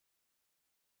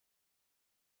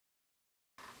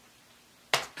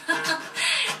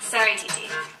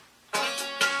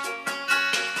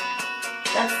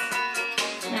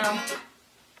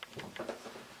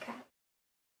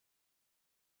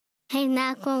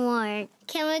Macklemore.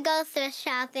 Can we go thrift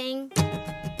shopping?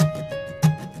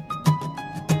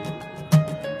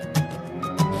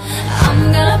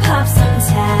 I'm gonna pop some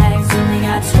tags. Only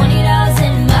got $20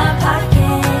 in my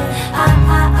pocket.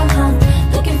 I'm hung,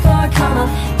 looking for a come up.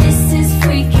 This is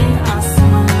freaking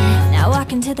awesome. Now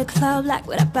walking to the club like,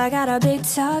 what up, I got a big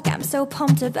talk. I'm so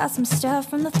pumped about some stuff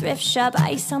from the thrift shop.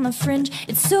 Ice on the fringe,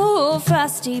 it's so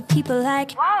frosty. People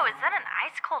like, whoa, is that an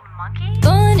ice-cold monkey?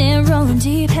 Rolling and rolling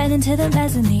deep, heading to the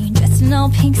mezzanine. Dressed in all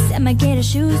pink, set my gator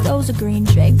shoes, those are green.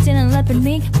 Draped in a leopard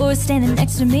mink, boy standing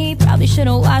next to me. Probably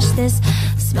should've washed this,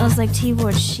 smells like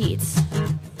T-board sheets.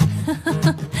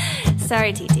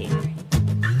 Sorry, TT.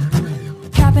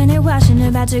 Copping it, washing,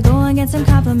 about to go and get some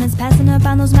compliments. Passing up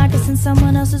on those moccasins,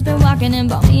 someone else has been walking and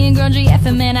bought me a grungy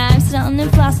effing man. I'm stunting and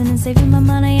flossing and saving my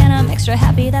money, and I'm extra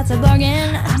happy that's a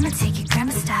bargain. I'ma take it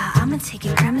grandma style, I'ma take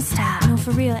it grandma style. No,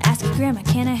 for real, ask your grandma,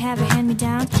 can I have a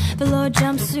hand-me-down? Velour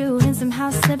jumpsuit and some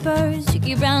house slippers,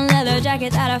 cheeky brown leather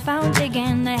jacket that I found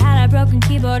digging. I had a broken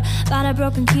keyboard, bought a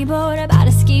broken keyboard. I bought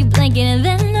a ski blanket and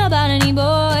then I bought a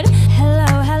kneeboard.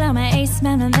 Hello, hello, my ace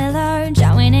man, my Miller.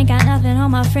 Jawin ain't got nothing on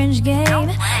my fringe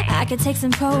game. I could take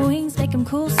some pro wings, make them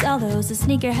cool, sell those. The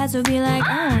sneakerheads will be like,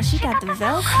 oh, she got the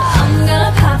Velcro. I'm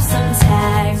gonna pop some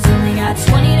tags. Only got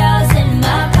 $20 in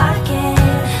my pocket.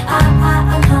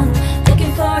 I'm hung,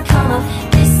 looking for a come up.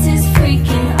 This is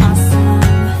freaking awesome.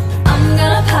 I'm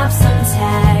gonna pop some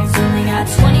tags. Only got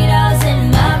 $20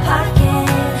 in my pocket.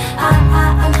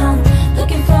 I'm hung,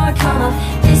 looking for a come up.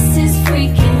 This is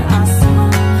freaking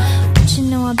awesome. What you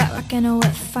know about rocking a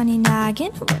wet funny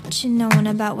noggin? What you knowin'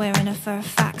 about wearing a fur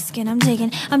fox skin? I'm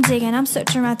digging, I'm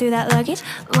searching right through that luggage.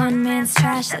 One man's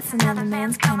trash, that's another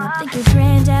man's come up. Thank your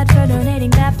granddad for donating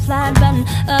that plaid button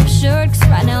up shirt, cause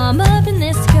right now I'm up in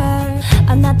this skirt.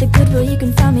 I'm not the Goodwill, you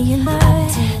can find me in the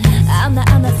I'm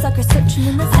that sucker searching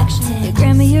in the section. Your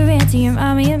grandma, your auntie, your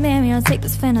mommy, your mammy. I'll take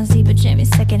this fantasy pajamas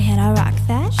secondhand, I'll rock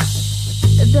that.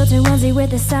 The built-in onesie with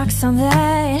the socks on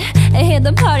that. I hit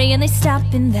the party and they stop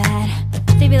in that.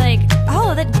 They be like,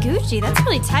 oh, that Gucci, that's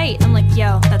really tight. I'm like,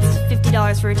 yo, that's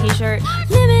 $50 for a t-shirt.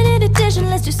 Limited edition,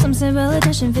 let's do some simple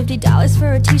edition. $50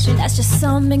 for a t-shirt, that's just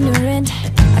some ignorant.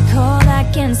 I call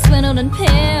that getting swindled and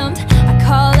pimped. I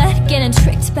call that getting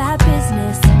tricked by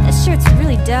business. That shirt's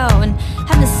really dope, and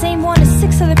having the same one as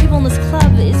 6 other people in this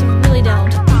club is really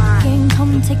dope. Gang,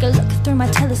 come and take a look through my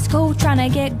telescope. Trying to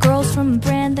get girls from a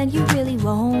brand that you really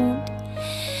won't.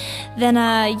 Then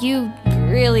you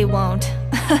really won't.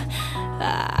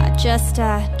 Just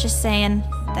saying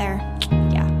there,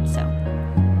 yeah, so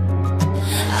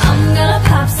I'm gonna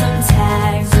pop some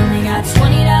tags. Only got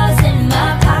 $20 in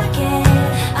my pocket.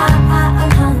 I'm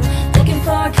hung, looking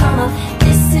for a come up.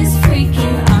 This is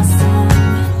freaking awesome.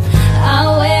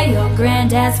 I'll wear your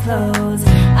granddad's clothes,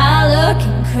 I look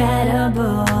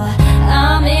incredible.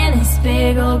 I'm in this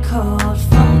big old coat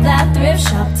from that thrift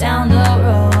shop down the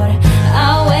road.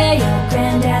 I'll wear your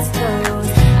granddad's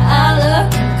clothes, I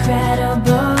look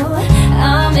incredible.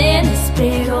 I'm in this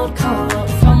big old coat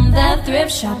from that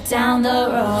thrift shop down the road.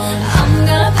 I'm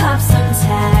gonna pop some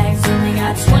tags. Only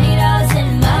got $20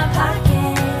 in